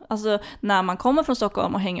ändå. Alltså när man kommer från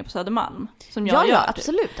Stockholm och hänger på Södermalm, som jag gör. Ja,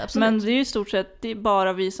 absolut. Men det är ju i stort sett, det är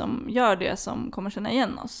bara vi som gör det som kommer känna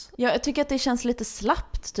igen oss. Ja, jag tycker att det känns lite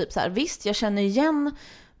slappt, typ så här. Visst, jag känner igen...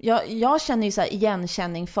 Jag känner ju så här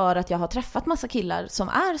igenkänning för att jag har träffat massa killar som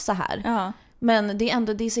är så här. Ja. Men det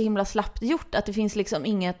är så himla slappt gjort att det finns liksom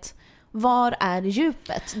inget... Var är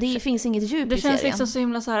djupet? Det finns inget djup i serien. Det känns liksom så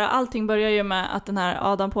himla så här, allting börjar ju med att den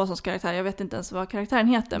här Adam Pålssons karaktär, jag vet inte ens vad karaktären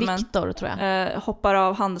heter, Victor, tror jag. Hoppar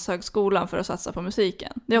av Handelshögskolan för att satsa på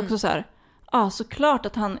musiken. Det är också så här, såklart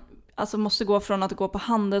att han måste gå från att gå på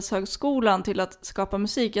Handelshögskolan till att skapa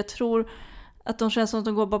musik. Jag tror att de känns som att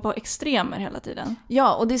de går bara på extremer hela tiden.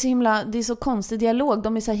 Ja, och det är så konstig dialog.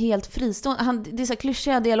 De är så här helt fristående. Det är så här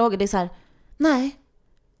klyschiga dialoger. Det är så här, nej,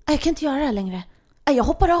 jag kan inte göra det här längre. Jag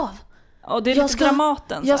hoppar av. Och det är lite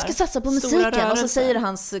Dramaten. Jag ska satsa på musiken. Och så säger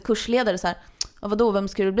hans kursledare så här, vadå, vem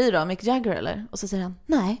ska du bli då? Mick Jagger eller? Och så säger han,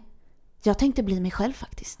 nej, jag tänkte bli mig själv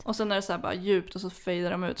faktiskt. Och sen är det så här bara djupt och så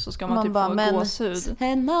fejdar de ut, så ska man typ bara, få gåshud. Det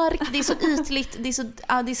är så ytligt, det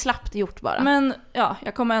är slappt gjort bara. Men ja,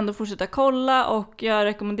 jag kommer ändå fortsätta kolla, och jag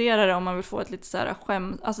rekommenderar det om man vill få ett lite så här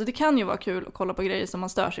skämt. Alltså det kan ju vara kul att kolla på grejer som man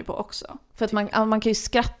stör sig på också. För att man kan ju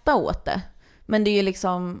skratta åt det. Men det är ju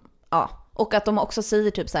liksom, och att de också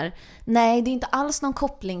säger typ så här, nej, det är inte alls någon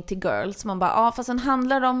koppling till Girls. Man bara, fast den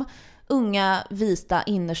handlar om unga vita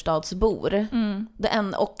innerstadsbor.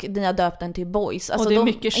 Och den har döpt den till Boys. Alltså, och det är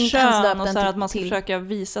mycket kön och så här, att man ska försöka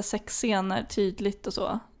visa sexscener tydligt och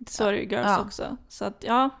så. Så är det ju Girls också. Så att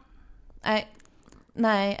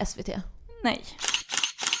Nej, SVT. Nej.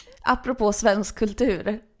 Apropå svensk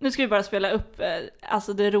kultur. Nu ska vi bara spela upp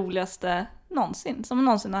det roligaste någonsin, som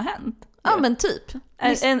någonsin har hänt. Ja, men typ.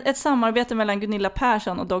 Ett samarbete mellan Gunilla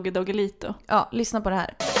Persson och Dogge Doggelito. Ja, lyssna på det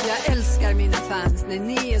här. Jag älskar mina fans när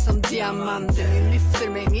ni är som diamanter. Ni lyfter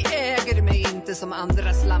mig, ni äger mig inte som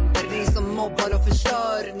andras lampor. Ni som mobbar och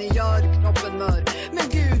förstör, ni gör knoppen mör. Men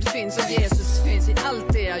Gud finns och Jesus finns i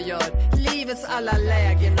allt det jag gör. Livets alla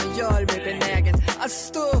lägen och gör mig benägen att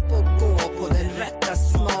stå upp och gå på den rätta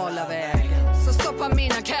smala vägen. Så stoppa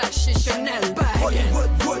mina cash i Chanel-bagen.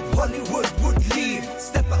 Hollywood, liv.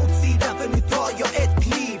 Steppa åt sidan för nu tar jag ett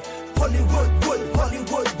kliv. Hollywood,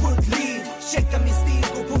 liv. Checka min stil,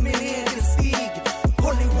 gå på min egen stig.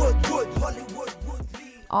 Hollywood,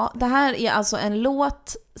 liv. Ja, det här är alltså en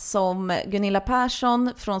låt som Gunilla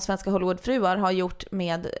Persson från Svenska Hollywoodfruar har gjort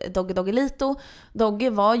med Dogge Doggelito. Dogge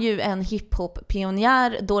var ju en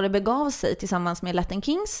hiphop-pionjär då det begav sig tillsammans med Latin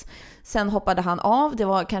Kings. Sen hoppade han av, det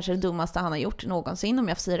var kanske det dummaste han har gjort någonsin om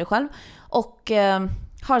jag får säga det själv. Och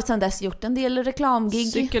har sedan dess gjort en del reklamgig.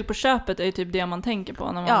 Cykel på köpet är ju typ det man tänker på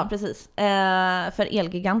när man... Ja, precis. För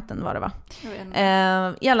Elgiganten var det, va?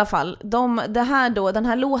 I alla fall, den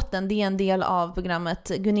här låten, det är en del av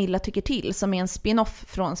programmet Gunilla tycker till, som är en spin-off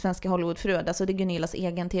från Svenska Hollywoodfruar. Alltså det är Gunillas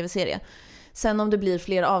egen tv-serie. Sen om det blir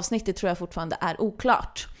fler avsnitt, det tror jag fortfarande är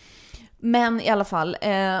oklart. Men i alla fall,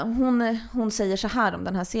 hon säger så här om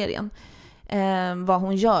den här serien. Vad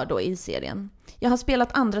hon gör då i serien. Jag har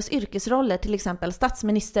spelat andras yrkesroller, till exempel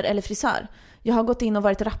statsminister eller frisör. Jag har gått in och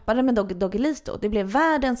varit rappare med Doggelito. Det blev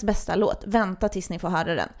världens bästa låt. Vänta tills ni får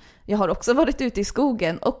höra den. Jag har också varit ute i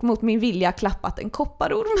skogen och mot min vilja klappat en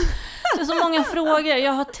kopparorm. Det är så många frågor.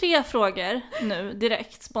 Jag har 3 frågor nu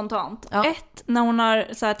direkt, spontant. Ja. 1, när hon har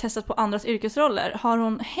så här testat på andras yrkesroller. Har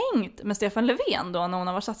hon hängt med Stefan Löfven då när hon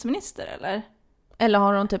har varit statsminister, eller? Eller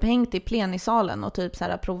har hon typ hängt i plenisalen och typ så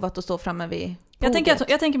här provat att stå framme vid podiet?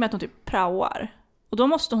 Jag tänker mig att hon typ praoar. Och då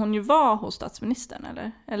måste hon ju vara hos statsministern,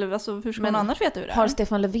 eller? Eller alltså, hur ska man annars veta hur det är? Har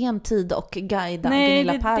Stefan Löfven tid och guida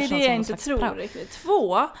Gunilla Persson? Nej, det är det jag inte tror riktigt.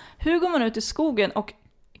 2, hur går man ut i skogen och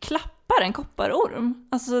klappar en kopparorm?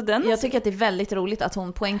 Alltså, jag tycker att det är väldigt roligt att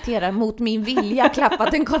hon poängterar mot min vilja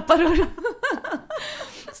klappat en kopparorm.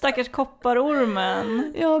 Stackars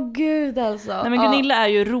kopparormen. Ja, gud alltså. Nej, men Gunilla är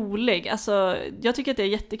ju rolig. Alltså, jag tycker att det är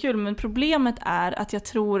jättekul, men problemet är att jag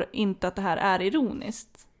tror inte att det här är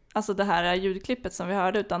ironiskt. Alltså det här är ljudklippet som vi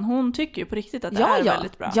hörde, utan hon tycker ju på riktigt att det är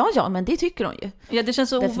väldigt bra. Ja, men det tycker hon ju. Ja, det känns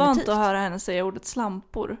så ovant att höra henne säga ordet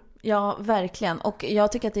slampor. Ja, verkligen. Och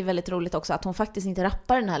jag tycker att det är väldigt roligt också att hon faktiskt inte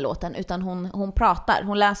rappar den här låten, utan hon pratar.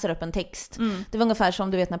 Hon läser upp en text. Det var ungefär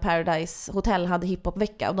som du vet när Paradise Hotel hade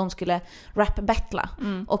hiphopvecka och de skulle rap-battla.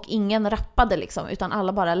 Och ingen rappade liksom, utan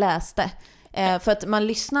alla bara läste. För att man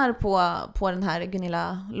lyssnar på den här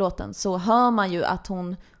Gunilla-låten så hör man ju att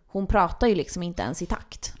hon pratar ju liksom inte ens i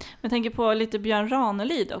takt. Men jag tänker på lite Björn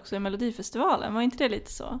Ranelid också i Melodifestivalen. Var inte det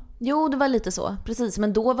lite så? Jo, det var lite så. Precis,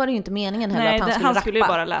 men då var det ju inte meningen heller att han skulle rappa. Han skulle ju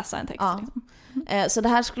bara läsa en text. Ja. Liksom. Så det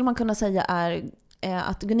här skulle man kunna säga är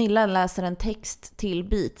att Gunilla läser en text till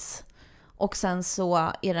beats och sen så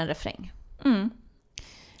är det en refräng.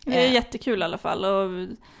 Det är jättekul i alla fall, och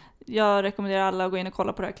jag rekommenderar alla att gå in och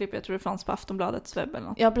kolla på det här klippet. Jag tror det fanns på Aftonbladets webb eller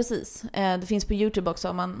något. Ja, precis. Det finns på YouTube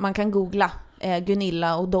också. Man kan googla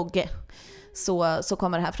Gunilla och Dogge. Så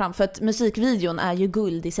kommer det här fram. För att musikvideon är ju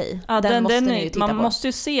guld i sig. Ja, den måste ni ju titta man på. Måste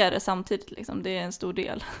ju se det samtidigt. Liksom. Det är en stor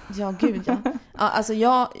del. Ja, gud ja. Alltså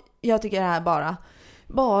jag tycker det här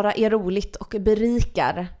bara är roligt och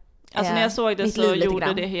berikar. Alltså när jag såg det så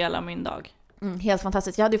gjorde det hela min dag. Helt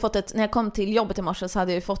fantastiskt. Jag hade ju fått när jag kom till jobbet i morse så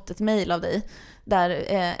hade jag ju fått ett mejl av dig där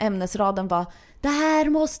ämnesraden var: det här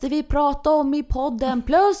måste vi prata om i podden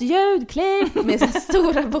plus ljudklipp med så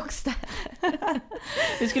stora bokstäver.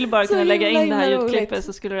 Vi skulle bara kunna lägga in det här ljudklippet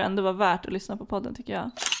så skulle det ändå vara värt att lyssna på podden, tycker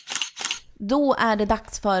jag. Då är det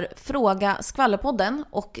dags för Fråga Skvallerpodden,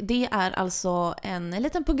 och det är alltså en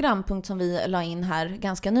liten programpunkt som vi la in här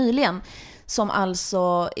ganska nyligen som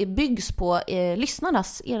alltså byggs på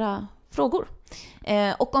lyssnarnas era frågor.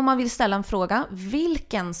 Och om man vill ställa en fråga,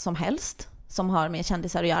 vilken som helst som har med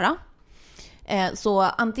kändisar att göra, så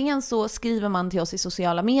antingen så skriver man till oss i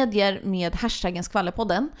sociala medier med hashtaggen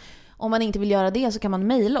skvallerpodden. Om man inte vill göra det så kan man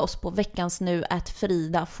mejla oss på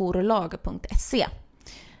veckansnu@fridaforlag.se.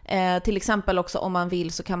 Till exempel också om man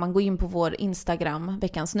vill så kan man gå in på vår Instagram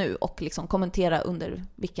veckans.nu och liksom kommentera under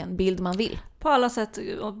vilken bild man vill. På alla sätt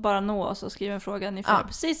bara nå oss och skriva en fråga. Ni får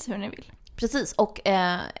precis hur ni vill. Precis, och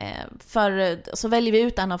så väljer vi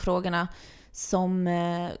ut en av frågorna som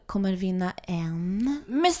kommer vinna en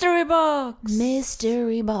Mystery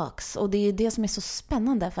Box. Och det är det som är så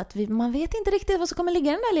spännande, för att man vet inte riktigt vad som kommer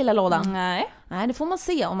ligga i den där lilla lådan. Nej, det får man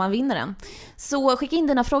se om man vinner den. Så skicka in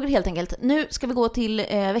dina frågor helt enkelt. Nu ska vi gå till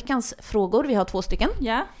veckans frågor. Vi har 2 stycken.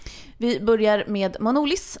 Ja. Vi börjar med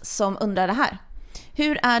Manolis som undrar det här.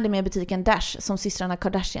 Hur är det med butiken Dash som systrarna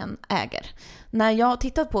Kardashian äger? När jag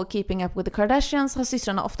tittat på Keeping Up with the Kardashians har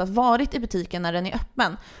systrarna ofta varit i butiken när den är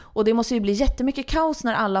öppen. Och det måste ju bli jättemycket kaos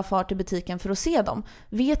när alla far till butiken för att se dem.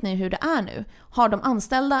 Vet ni hur det är nu? Har de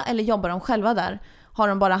anställda eller jobbar de själva där? Har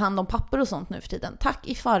de bara hand om papper och sånt nu för tiden? Tack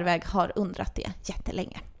i förväg, har undrat det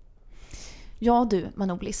jättelänge. Ja du,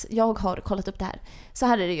 Manoblis, jag har kollat upp det här. Så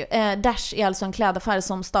här är det ju. Dash är alltså en klädaffär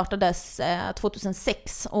som startades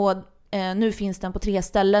 2006 och nu finns den på 3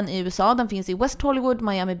 ställen i USA. Den finns i West Hollywood,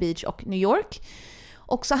 Miami Beach och New York.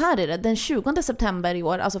 Och så här är det, den 20 september i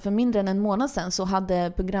år, alltså för mindre än en månad sedan, så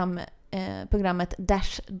hade programmet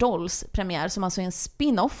Dash Dolls premiär, som alltså är en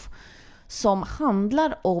spin-off som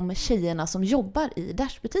handlar om tjejerna som jobbar i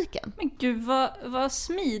Dash-butiken. Men gud, vad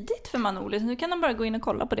smidigt för Manolis. Nu kan de bara gå in och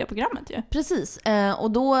kolla på det programmet ju. Precis,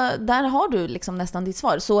 och då, där har du liksom nästan ditt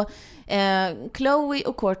svar. Så Chloe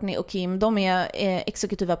och Courtney och Kim, de är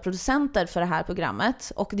exekutiva producenter för det här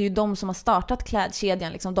programmet. Och det är ju de som har startat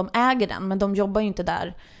klädkedjan, liksom. De äger den, men de jobbar ju inte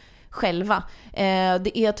där själva.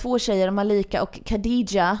 Det är 2 tjejer, Malika och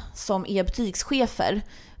Khadija, som är butikschefer.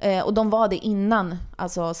 Och de var det innan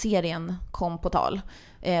alltså serien kom på tal.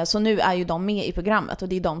 Så nu är ju de med i programmet och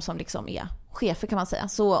det är de som liksom är chefer, kan man säga.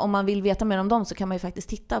 Så om man vill veta mer om dem så kan man ju faktiskt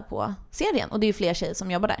titta på serien. Och det är ju fler tjejer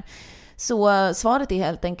som jobbar där. Så svaret är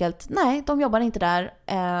helt enkelt nej, de jobbar inte där.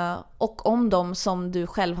 Och om de, som du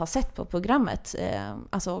själv har sett på programmet,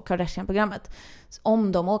 alltså Kardashian-programmet,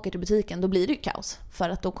 om de åker till butiken, då blir det ju kaos. För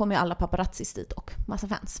att då kommer ju alla paparazzis dit och massa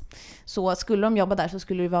fans. Så skulle de jobba där så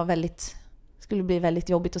skulle det bli väldigt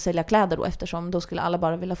jobbigt att sälja kläder då, eftersom då skulle alla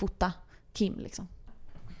bara vilja fota Kim liksom.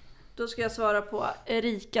 Då ska jag svara på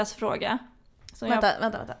Erikas fråga. Vänta.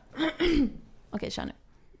 Okej, kör nu.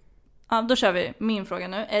 Ja, då kör vi min fråga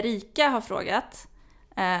nu. Erika har frågat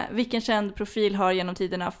vilken känd profil har genom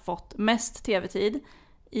tiderna fått mest tv-tid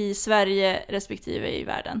i Sverige respektive i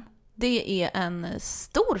världen? Det är en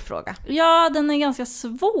stor fråga. Ja, den är ganska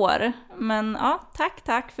svår. Men ja,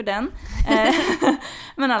 tack för den.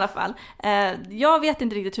 Men i alla fall. Jag vet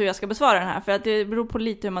inte riktigt hur jag ska besvara den här. För att det beror på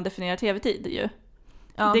lite hur man definierar tv-tid ju.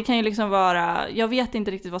 Ja. Det kan ju liksom vara, jag vet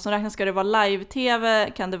inte riktigt vad som räknas. Ska det vara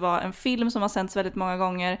live-tv? Kan det vara en film som har sänds väldigt många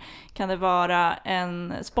gånger? Kan det vara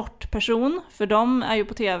en sportperson? För de är ju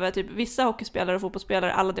på tv, typ vissa hockeyspelare och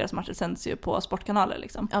fotbollsspelare, alla deras matcher sänds ju på sportkanaler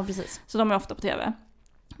liksom. Ja, precis. Så de är ofta på tv.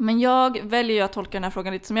 Men jag väljer ju att tolka den här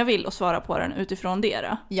frågan lite som jag vill och svara på den utifrån det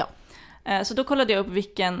då. Ja. Så då kollade jag upp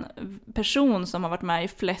vilken person som har varit med i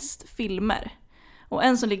flest filmer. Och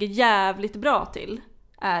en som ligger jävligt bra till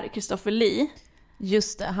är Christopher Lee.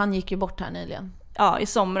 Just det, han gick ju bort här nyligen. Ja, i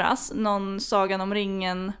somras. Någon Sagan om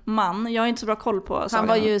ringen-man. Jag har inte så bra koll på Han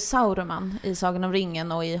var ju Sauroman i Sagan om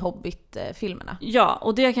ringen och i Hobbit-filmerna. Ja,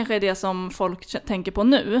 och det kanske är det som folk tänker på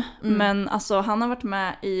nu. Men alltså, han har varit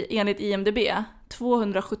med i, enligt IMDb,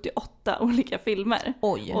 278 olika filmer.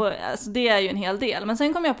 Oj. Och alltså, det är ju en hel del. Men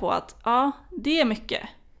sen kom jag på att ja, det är mycket.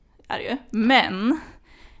 Är det ju. Men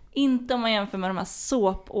inte om man jämför med de här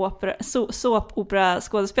såpopera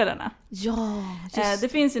skådespelarna. Ja, det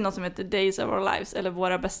finns ju något som heter Days of Our Lives, eller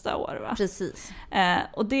Våra bästa år, va? Precis.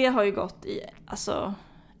 Och det har ju gått i alltså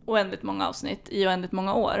oändligt många avsnitt i oändligt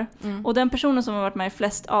många år. Och den personen som har varit med i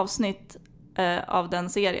flest avsnitt av den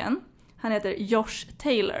serien, han heter Josh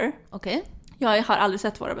Taylor. Okej. Jag har aldrig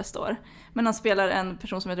sett Våra bästa år, men han spelar en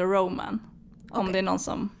person som heter Roman. Om det är någon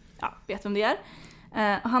som vet vem det är.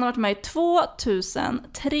 Han har varit med i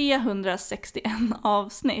 2361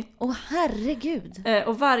 avsnitt. Åh, herregud.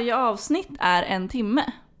 Och varje avsnitt är 1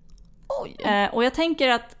 timme. Oj. Och jag tänker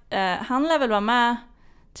att han lär väl vara med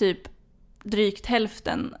typ drygt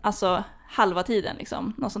hälften, alltså halva tiden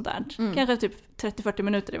liksom, något sånt där. Kanske typ 30-40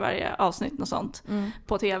 minuter i varje avsnitt, något sånt,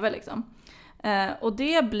 på tv liksom. Och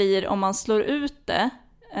det blir, om man slår ut det,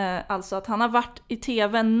 alltså att han har varit i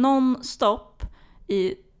tv non-stop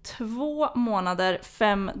i 2 månader,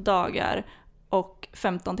 5 dagar och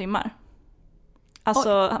 15 timmar.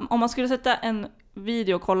 Alltså om man skulle sätta en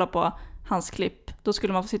video och kolla på hans klipp, då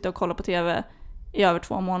skulle man få sitta och kolla på tv i över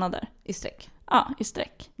 2 månader. I sträck. Ja, i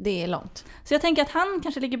sträck. Det är långt. Så jag tänker att han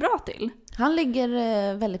kanske ligger bra till. Han ligger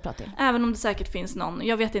väldigt bra till. Även om det säkert finns någon.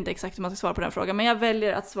 Jag vet inte exakt hur man ska svara på den frågan. Men jag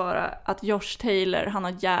väljer att svara att Josh Taylor, han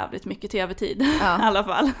har jävligt mycket tv-tid. Ja. I alla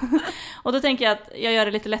fall. Och då tänker jag att jag gör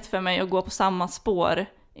det lite lätt för mig att gå på samma spår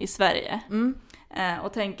i Sverige.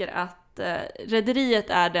 Och tänker att Rederiet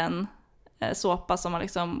är den såpa som har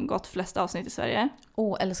liksom gått flest avsnitt i Sverige.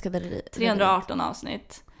 Älskar Rederiet. 318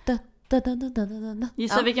 avsnitt.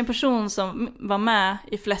 Gissa vilken person som var med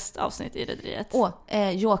i flest avsnitt i Rederiet.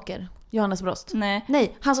 Joker. Johannes Brost.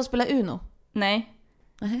 Nej, han som spelar Uno. Nej.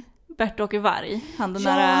 Bert-Åke Varg. Han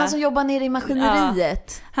som jobbar nere i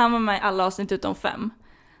maskineriet. Ja, han var med i alla avsnitt utom 5.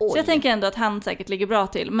 Oj. Så jag tänker ändå att han säkert ligger bra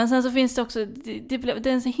till. Men sen så finns det också, det är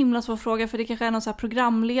en så himla svår fråga, för det kanske är någon så här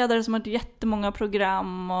programledare som har jättemånga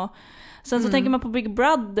program. Och sen så tänker man på Big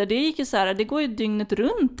Brother, det gick ju så här, det går ju dygnet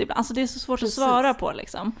runt ibland. Alltså det är så svårt att svara på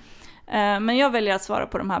liksom. Men jag väljer att svara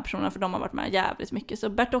på de här personerna, för de har varit med jävligt mycket. Så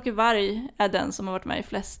Bert-Åke Varg är den som har varit med i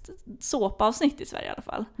flest såpavsnitt i Sverige i alla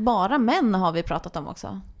fall. Bara män har vi pratat om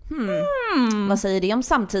också. Vad säger det om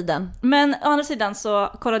samtiden? Men å andra sidan så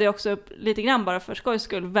kollade jag också upp lite grann bara för skojs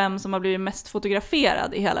skull vem som har blivit mest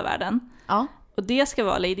fotograferad i hela världen. Ja. Och det ska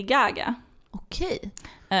vara Lady Gaga. Okej.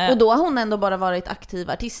 Och då har hon ändå bara varit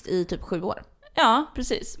aktiv artist i typ 7 år. Ja,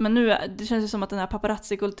 precis. Men nu, det känns ju som att den här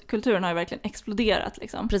paparazzi-kulturen har ju verkligen exploderat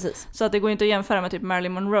liksom. Precis. Så att det går inte att jämföra med typ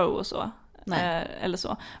Marilyn Monroe och så. Eller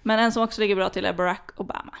så. Men en som också ligger bra till är Barack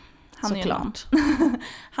Obama. Han är såklart.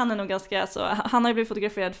 Han är nog ganska så. Han har ju blivit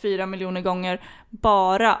fotograferad 4 miljoner gånger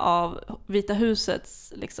bara av Vita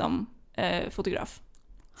husets liksom fotograf.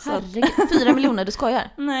 Herregud, 4 miljoner, du skojar?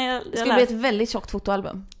 Nej, det ska bli ett väldigt tjockt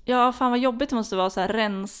fotoalbum. Ja, fan vad jobbigt det måste vara så här,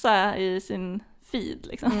 rensa i sin feed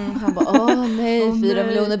liksom. Han bara, nej, 4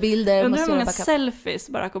 miljoner bilder. Undrar hur många selfies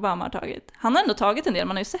Barack Obama har tagit. Han har ändå tagit en del,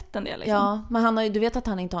 man har ju sett en del liksom. Ja, men han har ju, du vet att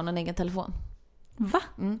han inte har någon egen telefon. Va?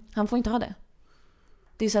 Han får inte ha det.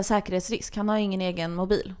 Det är ju så här säkerhetsrisk, han har ingen egen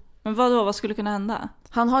mobil. Men vad skulle kunna hända?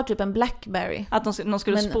 Han har typ en Blackberry. Att någon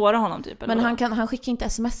skulle spåra honom typ? Eller men han skickar inte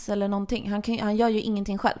sms eller någonting. Han gör ju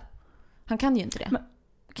ingenting själv. Han kan ju inte det.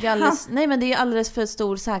 Nej, men det är alldeles för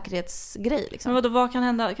stor säkerhetsgrej liksom. Men vad kan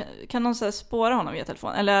hända? Kan någon så här spåra honom via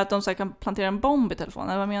telefon? Eller att de så här kan plantera en bomb i telefonen?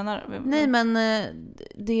 Eller vad menar du? Nej, men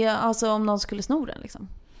det är alltså om någon skulle sno den liksom.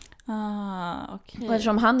 Okej. Och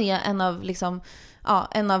eftersom han är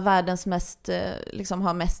en av världens mest liksom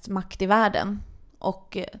har mest makt i världen.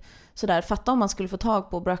 Och sådär, fatta om man skulle få tag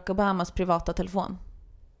på Barack Obamas privata telefon.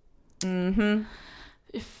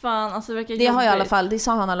 Fan, alltså det det har jag i alla fall, det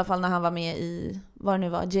sa han i alla fall när han var med i, vad det nu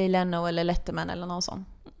var, Jay Leno eller Letterman eller någon sån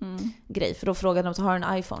grej. För då frågade de så har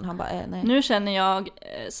en iPhone, han bara nej. Nu känner jag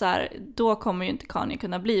så här, då kommer ju inte Kanye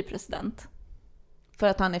kunna bli president. För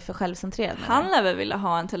att han är för självcentrerad. Han lär väl vilja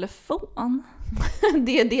ha en telefon.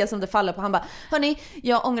 Det är det som det faller på. Han bara, hörni,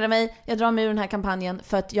 jag ångrar mig, jag drar mig ur den här kampanjen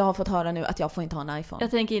för att jag har fått höra nu att jag får inte ha en iPhone.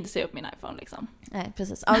 Jag tänker inte se upp min iPhone liksom. Nej,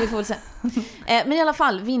 precis. Ja, vi får väl se. Men i alla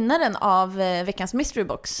fall, vinnaren av veckans Mystery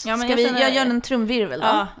Box. Ja, men jag gör en trumvirvel då?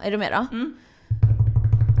 Ja. Är du med då?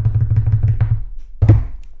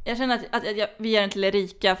 Jag känner att vi ger den till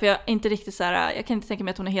Erika, för jag är inte riktigt så här, jag kan inte tänka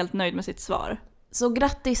mig att hon är helt nöjd med sitt svar. Så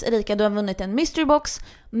grattis Erika, du har vunnit en mystery box.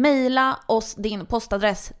 Maila oss din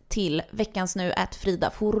postadress till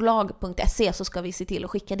veckansnu@fridaforlag.se så ska vi se till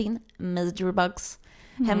att skicka din mystery box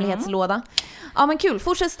hemlighetslåda. Ja, men kul,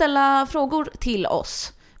 fortsätt ställa frågor till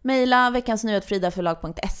oss. Maila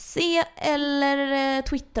veckansnu@fridaforlag.se eller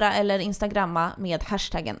twittra eller instagramma med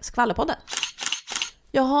hashtaggen skvallerpodden.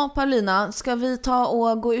 Jaha, Paulina, ska vi ta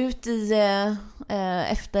och gå ut i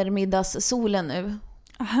eftermiddagssolen nu?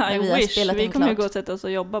 I wish, vi kommer ju gå och sätta oss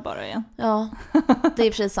och jobba bara igen. Ja, det är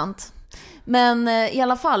precis sant. Men i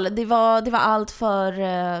alla fall, det var allt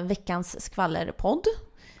för veckans skvallerpodd.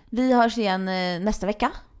 Vi hörs igen nästa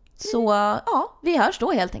vecka. Så ja, vi hörs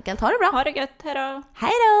då helt enkelt. Ha det bra. Ha det gött, hejdå.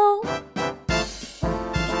 Hejdå.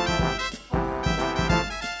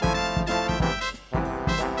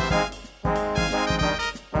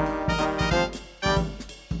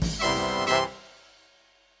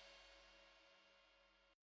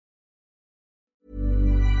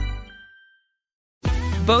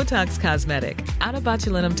 Botox Cosmetic, out of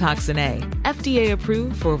botulinum toxin A, FDA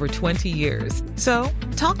approved for over 20 years. So,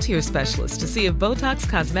 talk to your specialist to see if Botox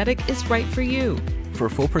Cosmetic is right for you. For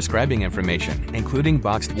full prescribing information, including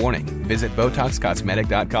boxed warning, visit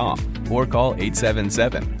BotoxCosmetic.com or call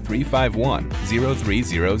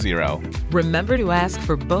 877-351-0300. Remember to ask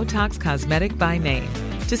for Botox Cosmetic by name.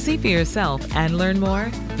 To see for yourself and learn more,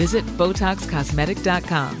 visit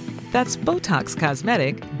BotoxCosmetic.com. That's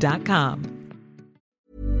BotoxCosmetic.com.